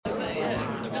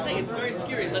It's very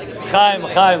scary. Chaim.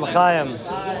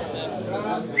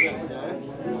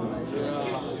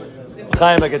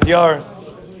 Chaim, I get your.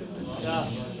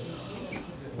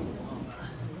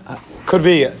 Could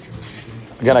be.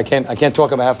 Again, I can't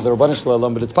talk on behalf of the Rabbanan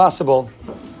Shalom, but it's possible.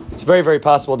 It's very, very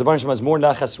possible. The Rabbanan Shalom has more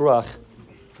nachas ruach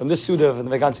from this Suda of the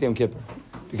Vagansi Yom Kippur,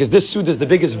 because this Suda is the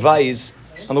biggest vise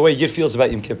on the way Yid feels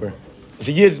about Yom Kippur. If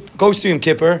a Yid goes to Yom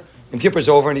Kippur's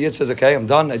over, and the Yid says, "Okay, I'm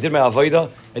done. I did my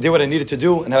avodah. I did what I needed to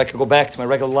do, and now I can go back to my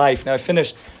regular life. Now I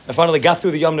finished. I finally got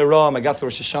through the Yom Neram. I got through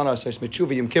Rosh Hashanah, so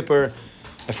Tshuva Yom Kippur.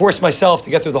 I forced myself to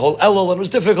get through the whole Elul, and it was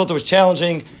difficult. It was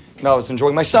challenging. I was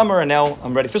enjoying my summer, and now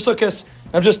I'm ready for Sukkot.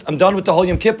 I'm done with the whole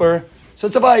Yom Kippur." So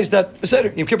it's a vise that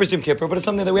Yom Kippur is Yom Kippur, but it's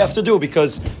something that we have to do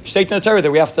because Shteit in the Torah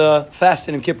that we have to fast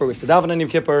in Yom Kippur, we have to daven in Yom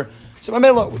Kippur. So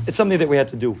it's something that we had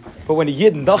to do. But when the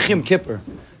Yid nach Yom Kippur,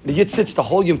 the Yid sits the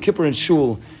whole Yom Kippur in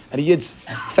shul, and the Yid's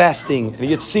fasting, and the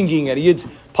Yid's singing, and the Yid's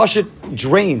Pashat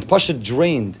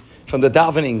drained from the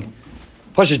davening,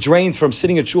 Pashat drained from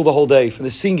sitting in shul the whole day, from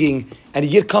the singing, and the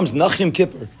Yid comes nach Yom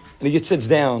Kippur, and the Yid sits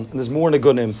down, and there's more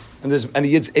Nagunim, and the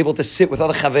Yid's able to sit with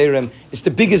other Chaverim. It's the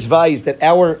biggest vise that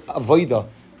our avodah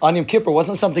on Yom Kippur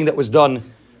wasn't something that was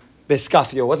done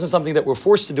beskafio. It wasn't something that we're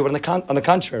forced to do, but on the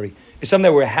contrary, it's something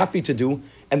that we're happy to do,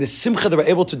 and the simcha that we're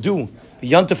able to do, the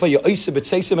yantafa ya'isa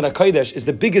b'tzeisim and HaKodesh, is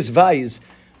the biggest vise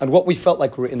on what we felt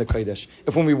like we were in the Kodesh.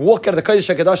 If when we walk out of the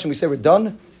Kodesh HaKadosh and we say we're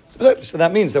done, so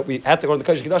that means that we had to go to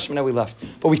the Kodesh HaKadosh and now we left.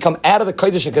 But we come out of the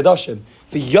Kodesh HaKadosh,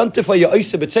 the yantafa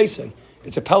ya'isa b'tzeisim.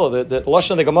 It's a pella. The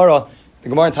lashon of the Gemara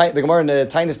in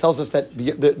Tainus tells us that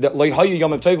lo'hayu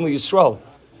yomim tovim liYisrael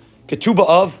ketuba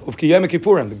of kiyom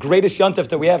kippurim. The greatest yantef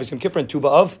that we have is Yom Kippur and Tuba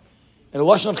of. And the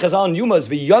lashon of Chazal and Yuma is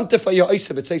v'yantef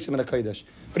ha'ya'isa b'tzeisim in HaKodesh.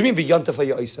 What do you mean v'yantef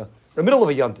ha'ya'isa? The middle of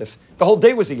a yantef. The whole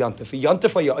day was a yantef.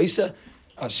 V'yantef ha'ya'isa.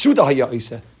 Suda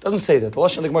ha'ya'isa. Doesn't say that. The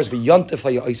lashon of the Gemara is v'yantef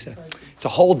ha'ya'isa. It's a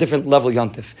whole different level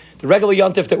yantef. The regular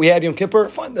yantef that we had Yom Kippur,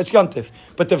 fine, that's yantef.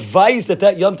 But the vise that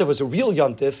yantef was a real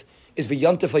yantef is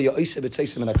v'yantef ha'ya'isa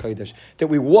b'tzeisim in HaKodesh. That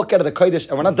we walk out of the Kodesh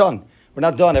and we're not done. We're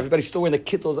not done. Everybody's still wearing the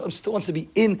kittles. I'm still wants to be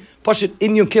in Pashut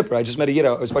in Yom Kippur. I just met a Yid.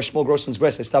 I was by Shmuel Grossman's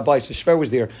bris. I stopped by. So Shver was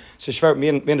there. So Shver, me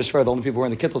and the Shver, the only people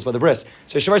wearing the kittles by the bris.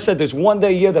 So Shver said, "There's one day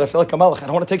a year that I feel like a malach. I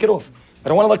don't want to take it off. I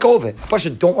don't want to let go of it. I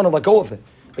Pashut don't want to let go of it."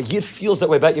 A Yid feels that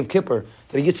way about Yom Kippur.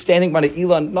 That a Yid standing by the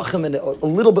Elah and Nachem and a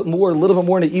little bit more in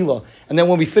the Elah. And then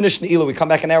when we finish the Elah, we come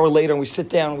back an hour later and we sit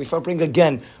down and we bring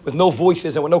again with no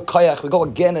voices and with no kayak. We go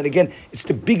again and again. It's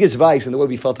the biggest vice in the way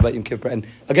we felt about Yom Kippur. And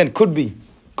again, could be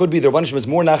the Rabbanan Shalom is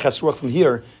more nachas ruach from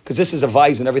here because this is a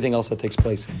vise and everything else that takes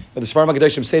place. But the Sfarim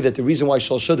HaKadoshim say that the reason why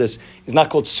Shal Shudas is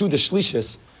not called Suda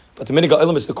Shlishis, but the Minhag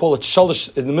HaElam is to call it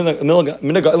Shalosh. The Minhag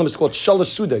HaElam is to call it Shalosh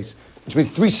Sudas, which means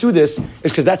 3 Sudas,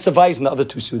 is because that's the vise and the other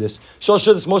 2 Sudas. Shalosh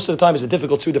Sudas most of the time is a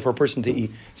difficult Suda for a person to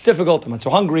eat. It's difficult. I'm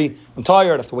so hungry. I'm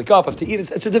tired. I have to wake up. I have to eat.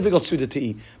 It's a difficult Suda to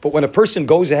eat. But when a person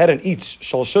goes ahead and eats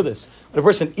Shalosh Sudas, when a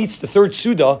person eats the 3rd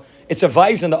Suda, it's a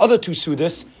vise and the other 2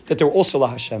 Sudas that they were also La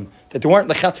Hashem. That they weren't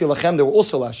Lechatzi Lachem, they were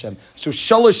also La Hashem. So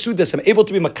Shalosh Sudas, I'm able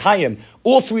to be Makayim,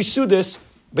 all 3 Sudas,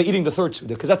 by eating the 3rd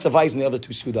Suda, because that's a vise in the other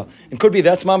 2 Suda. And could be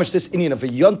that's mamish this Indian of a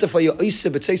yantef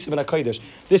ha'ya'isa b'tzeisim in HaKodesh.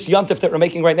 This yantef that we're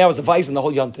making right now is a vise in the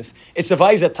whole yantef. It's a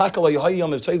vise that takal ha'yahayim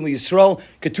yom tovim liYisrael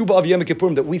ketuba of Yom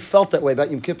Kippurim, that we felt that way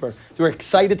about Yom Kippur. We were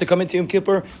excited to come into Yom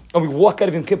Kippur, and we walk out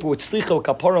of Yom Kippur with tzlicha, with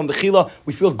kapara, and bechila.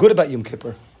 We feel good about Yom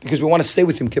Kippur because we want to stay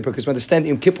with Yom Kippur, because we understand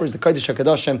Yom Kippur is the Kodesh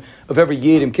HaKadoshim of every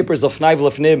year. Yom Kippur is l'fnai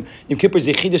v'l'fnim. Yom Kippur is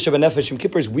yechidah shebenefesh. Yom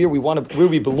Kippur is where we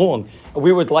belong, and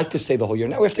we would like to stay the whole year.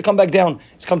 Now we have to come back down.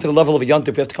 It's come to the level of a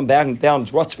yantef. We have to come back down.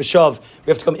 It's rotz v'shav. We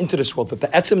have to come into this world. But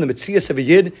be'etzim, the metzias of a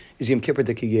yid is Yom Kippur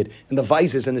deki yid, and the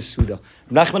vices in the Suda.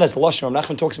 Rav Nachman has the lashon. Rav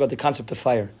Nachman talks about the concept of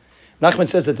fire. Rav Nachman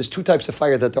says that there's 2 types of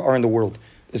fire that there are in the world.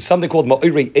 There's something called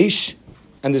ma'irei eish,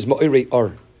 and there's ma'irei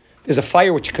ar. There's a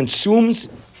fire which consumes,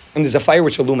 and there's a fire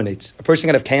which illuminates. A person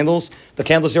can have candles. The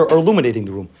candles here are illuminating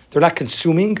the room. They're not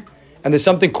consuming. And there's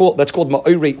something that's called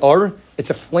ma'irei ar. It's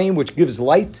a flame which gives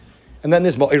light. And then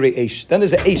there's ma'irei eish. Then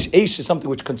there's a eish. Eish is something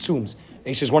which consumes.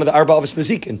 Eish is one of the arba avos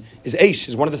nezikin.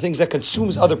 Is one of the things that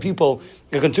consumes other people.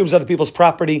 It consumes other people's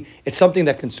property. It's something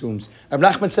that consumes. And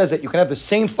Nachman says that you can have the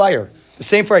same fire. The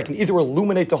same fire can either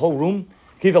illuminate the whole room,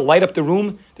 can either light up the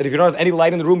room, that if you don't have any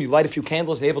light in the room, you light a few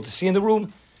candles and you're able to see in the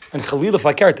room. And Khalil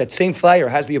Fakar, that same fire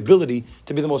has the ability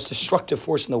to be the most destructive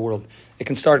force in the world. It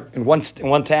can start in one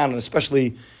town, and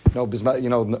especially in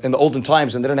the olden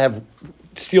times when they didn't have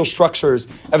steel structures,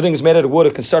 everything is made out of wood.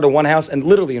 It can start in one house, and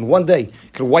literally in one day,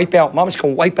 it can wipe out. Mamish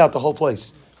can wipe out the whole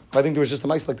place. I think there was just a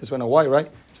mice like this in Hawaii,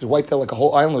 right? Just wiped out like a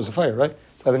whole island. There was a fire, right?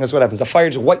 So I think that's what happens. The fire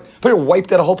just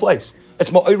wiped out the whole place. It's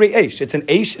ma'orei eish. It's an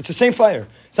eish. It's the same fire.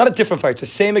 It's not a different fire. It's the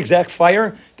same exact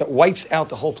fire that wipes out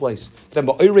the whole place.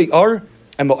 Ma'orei ar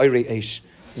and ma'orei eish.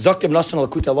 Zaktim Nassan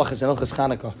al-Kut al-Lachas and Elchas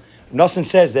Chanukah. Nassan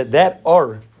says that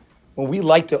ar, when we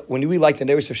light the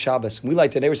Neris of Shabbos, when we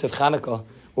light the Neris of Chanukah,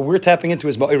 what we're tapping into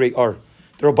is ma'orei ar.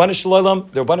 The Rabbanah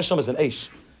Shalom is an eish.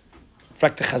 In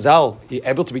fact, the Chazal, you're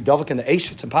able to be davak in the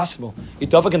Eish, it's impossible. You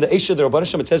davak in the Eish of the Rabbanah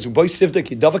Shalom, it says, Boy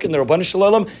Sivdik, you davak in the Rabbanah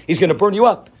Shalom, he's going to burn you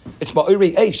up. It's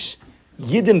ma'orei Eish.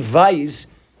 Yidden Vais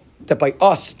that by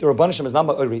us, the Rabbanah Shalom is not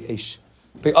ma'orei Eish.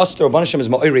 By us, the Rabbanah Shalom is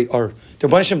ma'orei Ar. The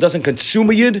Rabbanah Shalom doesn't consume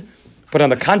a Yid, but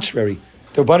on the contrary,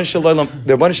 the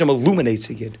Rabbanah Shalom illuminates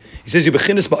a Yid. He says, he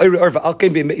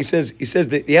says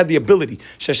that he had the ability.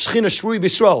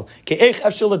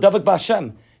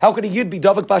 How could a Yid be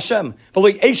davak b'Hashem?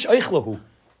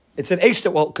 It's an eish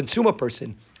that will consume a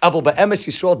person. Klal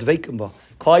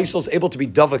Yisrael is able to be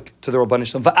davak to the Rabbanah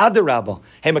Shalom.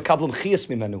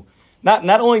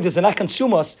 Not only does it not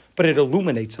consume us, but it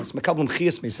illuminates us. That's what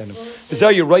you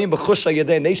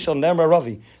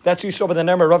saw by the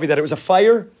Nerma Ravi, that it was a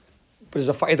fire, but it was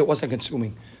a fire that wasn't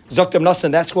consuming. Zoktem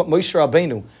Nasan, that's what Moshe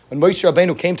Rabbeinu, when Moshe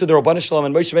Rabbeinu came to the Rabbanah Shalom,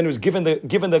 and Moshe Rabbeinu was given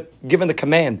the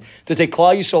command to take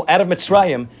Klal Yisrael out of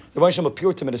Mitzrayim, the Rabbanah Shalom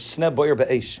appeared to him in a sneh boyer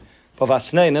be'esh. It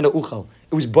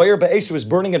was boyer be'esh, it was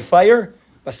burning in fire,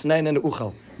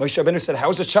 Moshe Rabbeinu said, how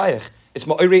is it shaykh? It's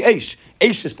ma'orei eish.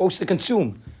 Eish is supposed to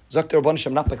consume. Zakter Rabbanah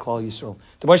Shalom, not by Klal Yisrael.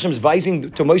 The Rabbanah Shalom is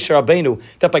advising to Moshe Rabbeinu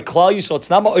that by Klal Yisrael it's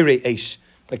not ma'orei eish.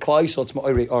 By Klal Yisrael it's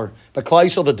ma'orei ar. By Klal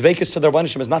Yisrael the dveikus to the Rabbanah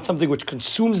Shalom is not something which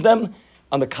consumes them.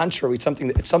 On the contrary, it's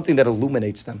something that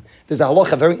illuminates them. There's a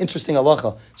halacha, very interesting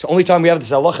halacha. It's the only time we have this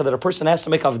halacha that a person has to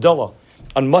make havdalah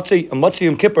on Motzei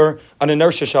Yom Kippur on a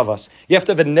ner Shavas. You have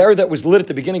to have a ner that was lit at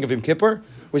the beginning of Yom Kippur,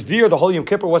 was there, the whole Yom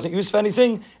Kippur wasn't used for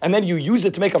anything, and then you use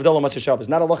it to make havdalah Motzei Shabbos.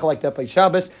 Not a halacha like that by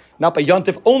Shabbos, not by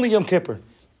Yontif, only Yom Kippur.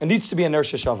 It needs to be a ner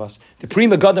Shavas. The Pri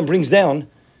Megadim brings down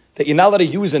that you're not allowed to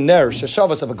use a ner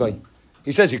Shavas of a guy.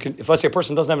 He says, if let's say a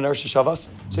person doesn't have an Eresh Shavas,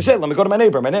 so he said, let me go to my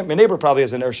neighbor. My neighbor probably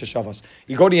has an Eresh Shavas.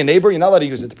 You go to your neighbor, you're not allowed to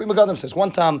use it. The Pri Megadim says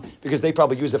one time, because they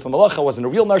probably used it for Malacha, wasn't a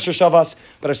real Eresh Shavas,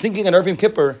 but I was thinking in Ervim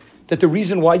Kippur that the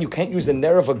reason why you can't use the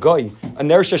Ner of a guy, a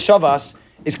Eresh Shavas,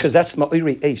 is because that's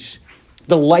Ma'orei Eish.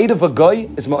 The light of a guy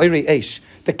is Ma'orei Eish.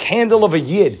 The candle of a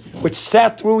Yid, which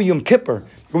sat through Yom Kippur.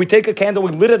 When we take a candle,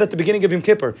 we lit it at the beginning of Yom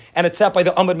Kippur, and it sat by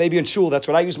the Amud, maybe in Shul. That's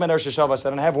what I use my Ner Shavas. I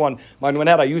don't have one. Mine went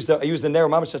out. I used the Ner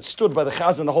Mamash that stood by the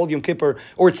Chazan the whole Yom Kippur,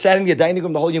 or it sat in the dining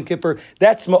room the whole Yom Kippur.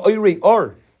 That's Ma'orei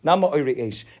Ar, not Ma'orei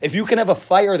Eish. If you can have a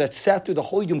fire that sat through the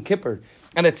whole Yom Kippur,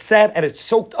 and it sat and it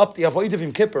soaked up the avoid of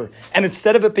Yom Kippur, and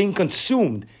instead of it being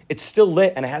consumed, it's still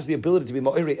lit and it has the ability to be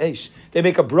ma'orei eish. They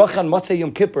make a bracha on Motzei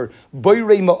Yom Kippur,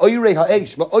 boirei ma'orei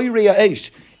ha'eish, ma'orei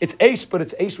ha'eish. It's eish, but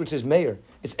it's eish which is meir.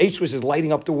 It's eish which is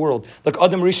lighting up the world. Like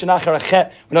Adam Rishon Achar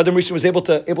Achet, when Adam Rishon was able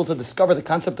to discover the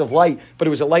concept of light, but it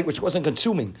was a light which wasn't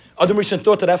consuming. Adam Rishon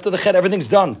thought that after the Chet everything's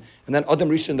done, and then Adam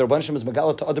Rishon, the Rabban Shem is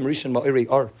Megala to Adam Rishon ma'orei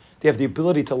ar. They have the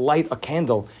ability to light a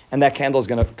candle, and that candle is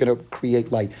going to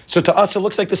create light. So to us, it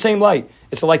looks like the same light.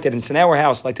 It's a light that it's in our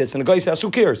house, like it's in a guy's house.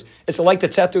 Who cares? It's a light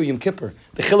that sat through Yom Kippur.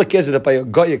 The chiluk is that by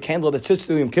a candle that sits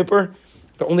through Yom Kippur,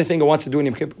 the only thing it wants to do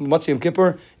in Motzei Yom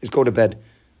Kippur is go to bed.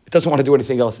 It doesn't want to do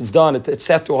anything else. It's done. It's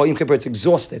sat through all Yom Kippur. It's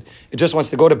exhausted. It just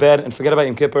wants to go to bed and forget about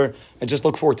Yom Kippur and just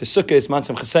look forward to Sukkot,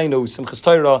 Matzim Chesenu, Simchas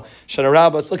Torah, Shana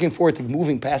Rabbah. It's looking forward to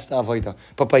moving past the Avodah.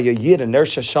 But by a Yid, a Ner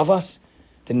Shavas,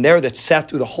 the Ner that sat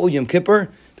through the whole Yom Kippur,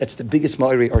 that's the biggest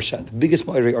ma'orei or shaykh. The biggest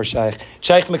ma'orei or shaykh.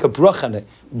 Shaykh make a bracha on it.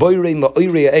 Boirei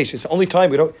ma'orei eish. It's the only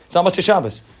time it's not Motzei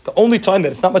Shabbos. The only time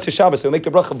that it's not Motzei Shabbos, so we make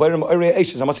the bracha boirei ma'orei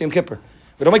eish is on Motzei Yom Kippur.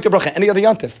 We don't make the bracha any other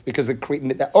yantif because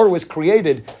the or was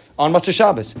created on Motzei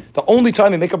Shabbos. The only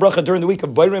time we make a bracha during the week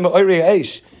of boirei ma'orei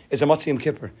eish is on Motzei Yom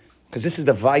Kippur. Because this is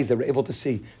the vise that we're able to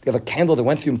see. They have a candle that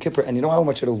went through Yom Kippur, and you know how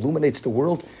much it illuminates the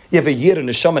world? You have a Yir, a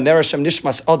Neshama, Ner Hashem,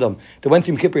 Nishmas Adam, that went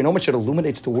through Yom Kippur. You know how much it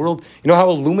illuminates the world? You know how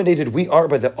illuminated we are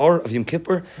by the Or of Yom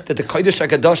Kippur? That the Kodesh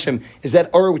HaKadoshim is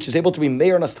that Or which is able to be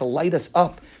mayor on us to light us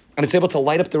up, and it's able to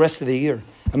light up the rest of the year.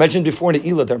 Imagine before in the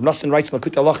Eilah, the Nassan writes,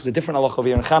 Malkut Allah is a different Allah over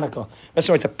here in Chanukah.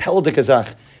 Nassan writes a Pel de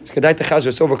Kazach. It's Kedai Techazar,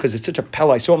 it's over because it's such a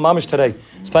Pel. I saw Mamish today.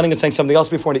 I was planning on saying something else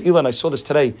before in the Eilah, and I saw this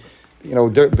today.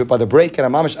 By the break,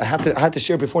 and I had to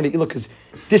share before the Eilah because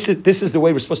this is the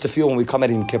way we're supposed to feel when we come at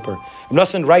Yom Kippur.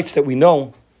 Nassan writes that we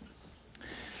know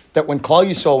that when Klal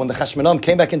Yisrael, when the Chashmonaim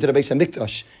came back into the Beis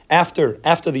HaMikdash, after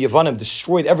the Yevanim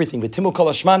destroyed everything, the Timu Kol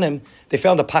Hashmanim, they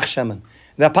found the Pach Shemen.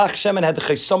 That Pach Shemen had the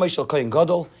Chaysamay Shel Kohen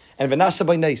Gadol, and V'nasa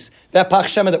by Nes. That Pach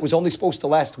Shemen that was only supposed to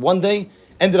last one day,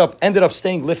 ended up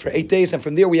staying lit for 8 days, and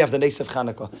from there we have the Nes of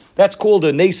Chanukah. That's called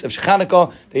the Nes of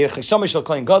Chanukah, the Chesama Shel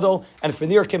Kohen Gadol, and from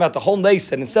there came out the whole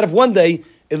Nes, and instead of 1 day,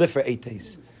 it lit for 8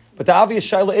 days. But the obvious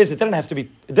shaila is it didn't have to be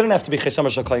Chesama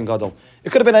Shel Kohen Gadol.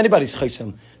 It could have been anybody's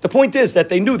chesam. The point is that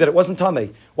they knew that it wasn't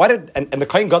tamei. Why did and the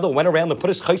Kohen Gadol went around and put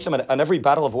his chesam on every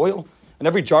barrel of oil? In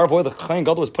every jar of oil, the Kohen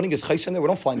Gadol was putting his chesam there. We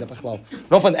don't find that b'chlal. We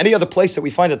don't find any other place that we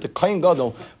find that the Kohen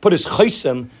Gadol put his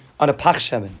chesam on a pach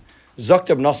shemen.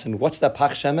 Zoktab Nasan. What's that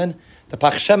pach shemen? The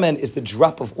pach shemen is the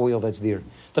drop of oil that's there.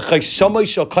 The chesama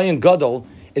shel Kohen Gadol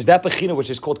is that bechina which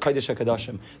is called Kodesh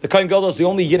HaKadoshim. The Kohen Gadol is the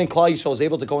only Yid in Klal Yisrael is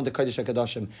able to go into Kodesh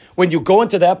HaKadoshim. When you go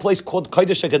into that place called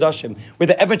Kodesh HaKadoshim, where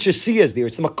the Evan Shasiyah is there,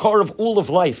 it's the makar of all of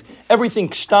life.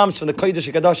 Everything stems from the Kodesh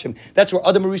HaKadoshim. That's where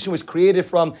Adam Rishon was created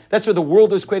from. That's where the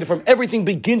world was created from. Everything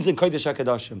begins in Kodesh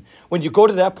HaKadoshim. When you go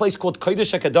to that place called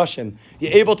Kodesh HaKadoshim,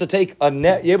 you're able to take a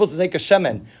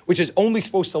shemen, which is only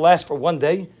supposed to last for 1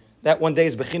 day. That 1 day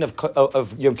is Bechin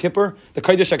of Yom Kippur, the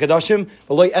Kodesh HaKadoshim.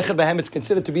 V'loi echad b'hem, it's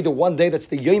considered to be the 1 day that's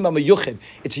the Yom HaMeyuchid.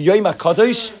 It's Yom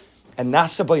HaKadosh and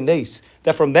Nasa by Nes.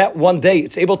 That from that 1 day,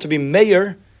 it's able to be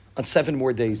mayor on 7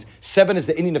 more days. 7 is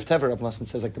the Inyan of Teva, Rabbi Nassan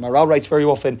says, like the Maral writes very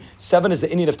often. 7 is the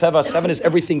Inyan of Teva, 7 is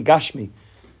everything Gashmi.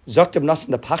 Zoktab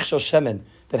Nassan, the Pach Shel Shemen,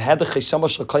 that had the Chesama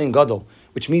Shel Kohen Gadol,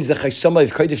 which means the Chesama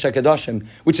of Kodesh HaKadoshim,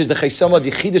 which is the Chesama of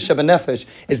Yechidah Shebenefesh,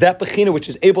 is that Bechina which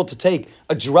is able to take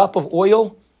a drop of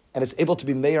oil and it's able to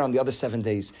be mayor on the other 7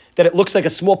 days. That it looks like a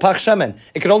small pach shemen.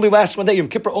 It can only last 1 day. Yom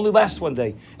Kippur only lasts 1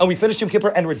 day. And we finish Yom Kippur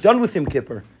and we're done with Yom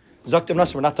Kippur. Zaktim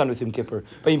Nasr, we're not done with Yom Kippur.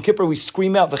 By Yom Kippur we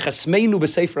scream out, V'chasmeinu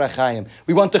b'sefer ha'chaim.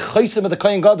 We want the chesem of the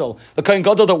Kohen Gadol. The Kohen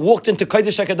Gadol that walked into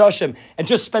Kodesh HaKadoshim and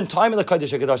just spent time in the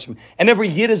Kodesh HaKadoshim. And every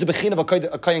year is a bechin of a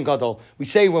Kohen Gadol. We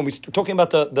say, when we're talking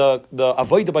about the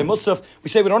Avodah by Musaf,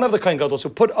 we say we don't have the Kohen Gadol, so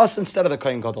put us instead of the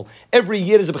Kohen Gadol. Every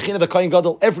year is a bechin of the Kohen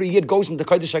Gadol. Every year goes into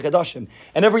Kodesh HaKadoshim.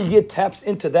 And every year taps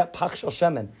into that Pach Shel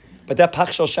Shemen. But that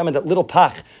Pach Shel Shemen, that little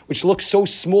Pach, which looks so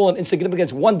small and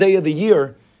insignificant, 1 day of the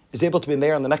year, is able to be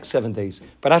mayor on the next 7 days.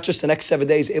 But not just the next 7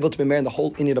 days, able to be mayor in the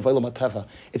whole Inyan of Olam HaTeva.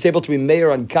 It's able to be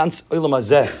mayor on Gans Olam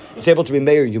HaZeh. It's able to be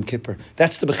mayor in Yom Kippur.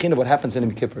 That's the bechin of what happens in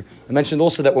Yom Kippur. I mentioned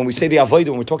also that when we say the Avodah,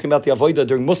 when we're talking about the Avodah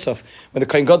during Musaf, when the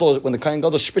Kohen Gadol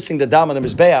is spritzing the dam on the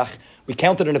Mizbeach, we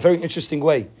count it in a very interesting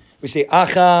way. We say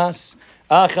Achas,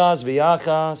 Achas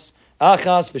v'Achas,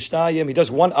 Achas v'Shtayim. He does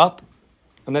 1 up,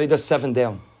 and then he does 7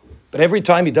 down. But every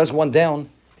time he does 1 down,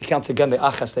 he counts again the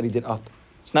Achas that he did up.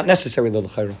 It's not necessary, the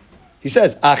L'chaira. He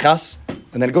says Achas,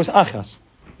 and then it goes Achas.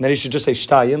 And then he should just say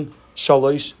Shtayim,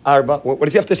 Shalosh, Arba. What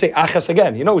does he have to say Achas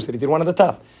again? He knows that he did 1 at the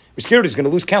top. We're scared he's going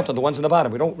to lose count on the ones on the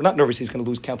bottom. We're not nervous he's going to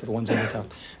lose count on the ones on the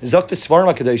top. Zokta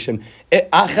Svarma Kadeshim,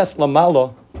 Achas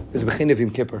Lamala is Bechin of Yom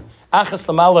Kippur. Achas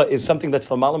Lamala is something that's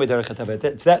Lamala Mederech HaTaveh.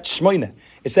 It's that Shmoine.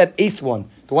 It's that 8th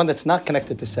one, the one that's not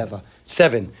connected to Seva.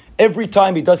 7. Every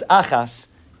time he does Achas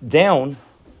down,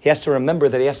 he has to remember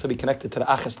that he has to be connected to the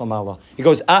Achas Lamala. He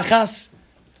goes Achas,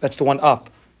 that's the one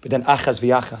up, but then Achas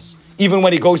v'Achas. Even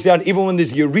when he goes down, even when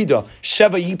there's Yerida,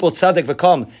 Sheva Yipol Tzadek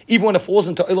v'Kam, even when it falls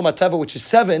into Olam HaTeva, which is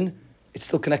 7, it's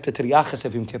still connected to the Achas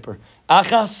of Yom Kippur.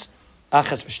 Achas,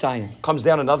 Achas v'Shtayim. Comes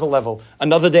down another level,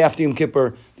 another day after Yom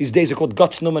Kippur. These days are called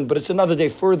Guts Numan, but it's another day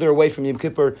further away from Yom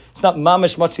Kippur. It's not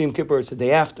Mamash Motzei Yom Kippur, it's the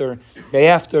day after,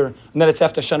 and then it's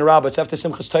after Shana Rabbah, it's after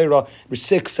Simchas Torah. There's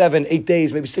 6, 7, 8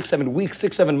 days, maybe 6, 7 weeks,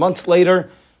 6, 7 months later,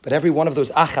 but every one of those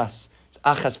Achas,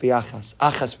 Achas v'Achas,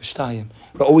 Achas v'Shtayim.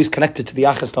 We're always connected to the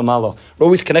Achas Lamala. We're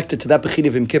always connected to that Bechina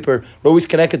of Yom Kippur. We're always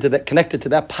connected to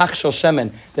that Pach Shel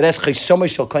Shemen that has Chesama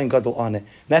Shel Kohen Gadol on it. And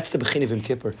that's the Bechina of Yom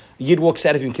Kippur. A Yid walks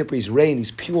out of Yom Kippur, he's rein,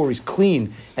 he's pure, he's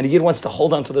clean, and a Yid wants to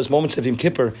hold on to those moments of Yom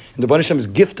Kippur. And the Baruch Hashem's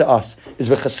gift to us is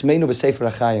v'chasmeinu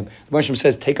b'sefer ha'chaim. The Baruch Hashem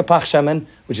says, take a Pach Shemen,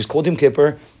 which is called Yom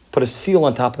Kippur, put a seal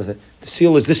on top of it. The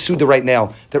seal is this Suda right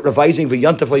now, that revising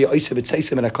v'yantav v'ya'iseh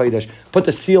b'tzeisim in HaKodesh. Put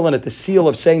the seal on it, the seal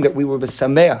of saying that we were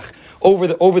b'sameach over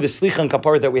the slicha and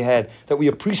kapar that we had, that we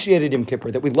appreciated Yom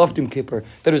Kippur, that we loved Yom Kippur,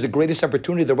 that it was the greatest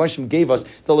opportunity that Hashem gave us,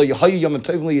 that lo yahayu yom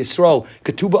tovim Yisrael,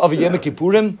 ketuba av yom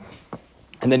kippurim.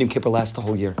 And then Yom Kippur lasts the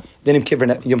whole year. Then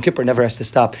Yom Kippur never has to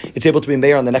stop. It's able to be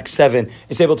mayor on the next 7.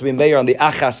 It's able to be mayor on the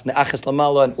Achas, and the Achas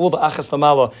Lamala, and all the Achas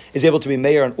Lamala is able to be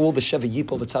mayor on all the Sheva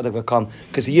Yipol, the Tzaddik V'Kam.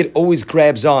 Because the Yid always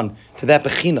grabs on to that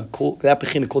Bechina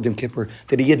called Yom Kippur,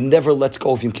 that the Yid never lets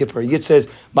go of Yom Kippur. The Yid says,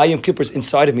 my Yom Kippur is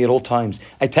inside of me at all times.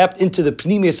 I tapped into the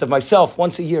pneumius of myself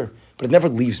once a year. but it never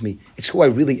leaves me. It's who I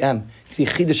really am. It's the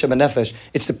Yechidah Shemanefesh.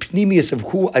 It's the pneumius of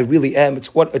who I really am.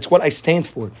 It's what I stand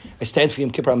for. I stand for Yom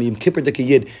Kippur. I'm Yom Kippur Dika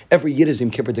Yid. Every Yid is Yom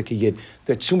Kippur Dika Yid.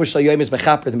 The Tzumar Shal Yoyim is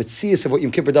Mechaper. The Metzias of what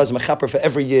Yom Kippur does is Mechaper for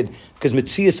every Yid, because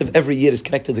Metzias of every Yid is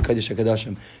connected to Kodesh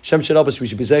HaKadoshim. Shem Shadabas, we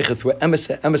should be zeicha through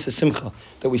emes simcha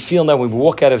that we feel now when we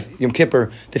walk out of Yom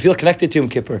Kippur, to feel connected to Yom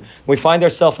Kippur. When we find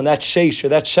ourselves in that sheish or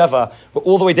that sheva, we're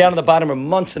all the way down on the bottom, we're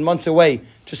months and months away.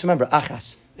 Just remember,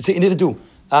 achas. That's what you need to do.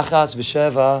 Achas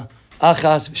v'sheva,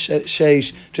 achas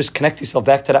v'sheish. Just connect yourself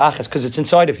back to the achas, because it's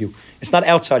inside of you. It's not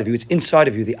outside of you, it's inside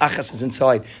of you. The achas is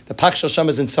inside. The pak shel Shem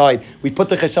is inside. We put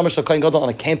the chesama shel Kohen Gadol on,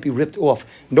 it can't be ripped off.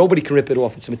 Nobody can rip it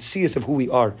off. It's a mitzias of who we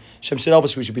are. Shem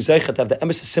Shadabas, we should be zeichet to have the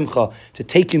emes simcha, to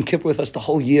take Yom Kippur with us the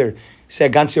whole year. You say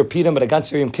Agansir Piram, but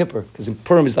Agansir Yom Kippur, because in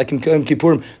Purim is like Yom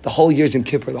Kippurim. The whole year is Yom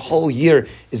Kippur. The whole year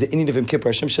is the ending of Yom Kippur.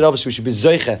 Hashem Shadabas, we should be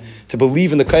zeicha to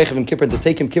believe in the koyach of Yom Kippur and to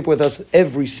take Yom Kippur with us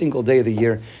every single day of the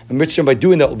year. And Mitzvah, by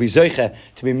doing that, will be zeicha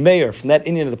to be mayor from that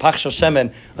Indian of the Pach Shel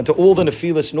Shemen unto all the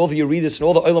Nephilis and all the Yeridis and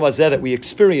all the Olam Hazeh that we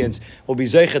experience, will be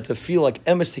zeicha to feel like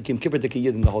emes take Yom Kippur Dika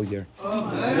Yid in the whole year.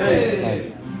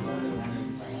 Amen.